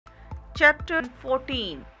Chapter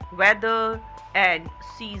 14, Weather and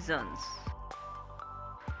Seasons.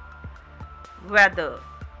 Weather.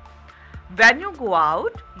 When you go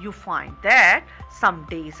out, you find that some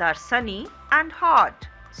days are sunny and hot.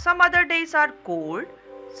 Some other days are cold.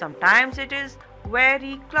 Sometimes it is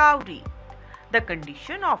very cloudy. The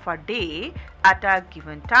condition of a day at a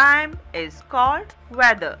given time is called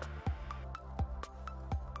weather.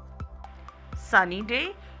 Sunny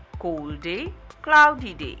day, cold day,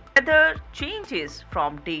 cloudy day. Weather changes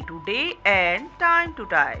from day to day and time to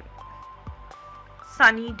time.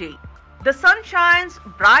 Sunny day. The sun shines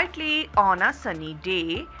brightly on a sunny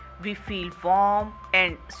day. We feel warm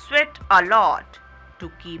and sweat a lot.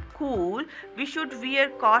 To keep cool, we should wear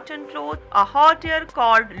cotton clothes. A hot air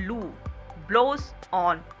called loo blows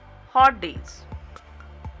on hot days.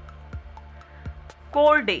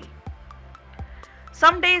 Cold day.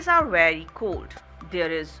 Some days are very cold.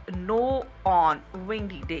 There is snow on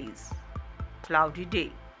windy days. Cloudy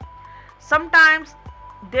day. Sometimes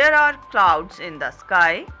there are clouds in the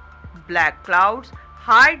sky. Black clouds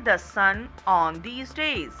hide the sun on these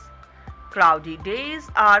days. Cloudy days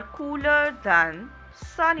are cooler than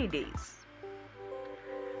sunny days.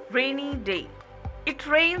 Rainy day. It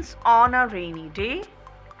rains on a rainy day.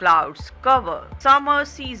 Clouds cover. Summer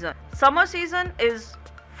season. Summer season is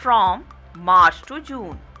from March to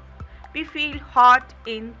June. We feel hot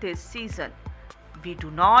in this season. We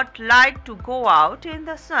do not like to go out in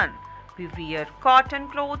the sun. We wear cotton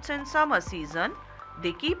clothes in summer season.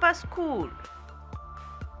 They keep us cool.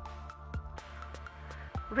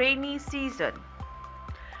 Rainy season.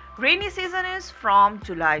 Rainy season is from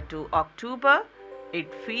July to October.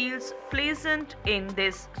 It feels pleasant in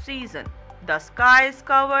this season. The sky is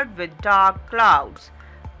covered with dark clouds.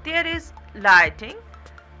 There is lightning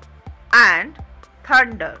and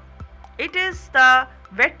thunder. It is the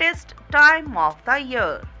wettest time of the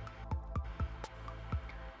year.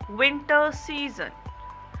 Winter season.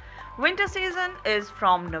 Winter season is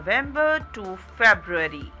from November to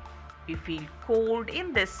February. We feel cold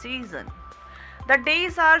in this season. The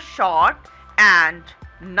days are short and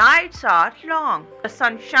nights are long. The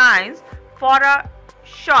sun shines for a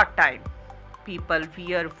short time. People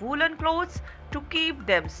wear woolen clothes to keep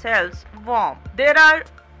themselves warm. There are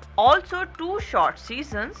also two short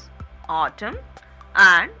seasons, autumn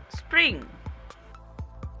and spring.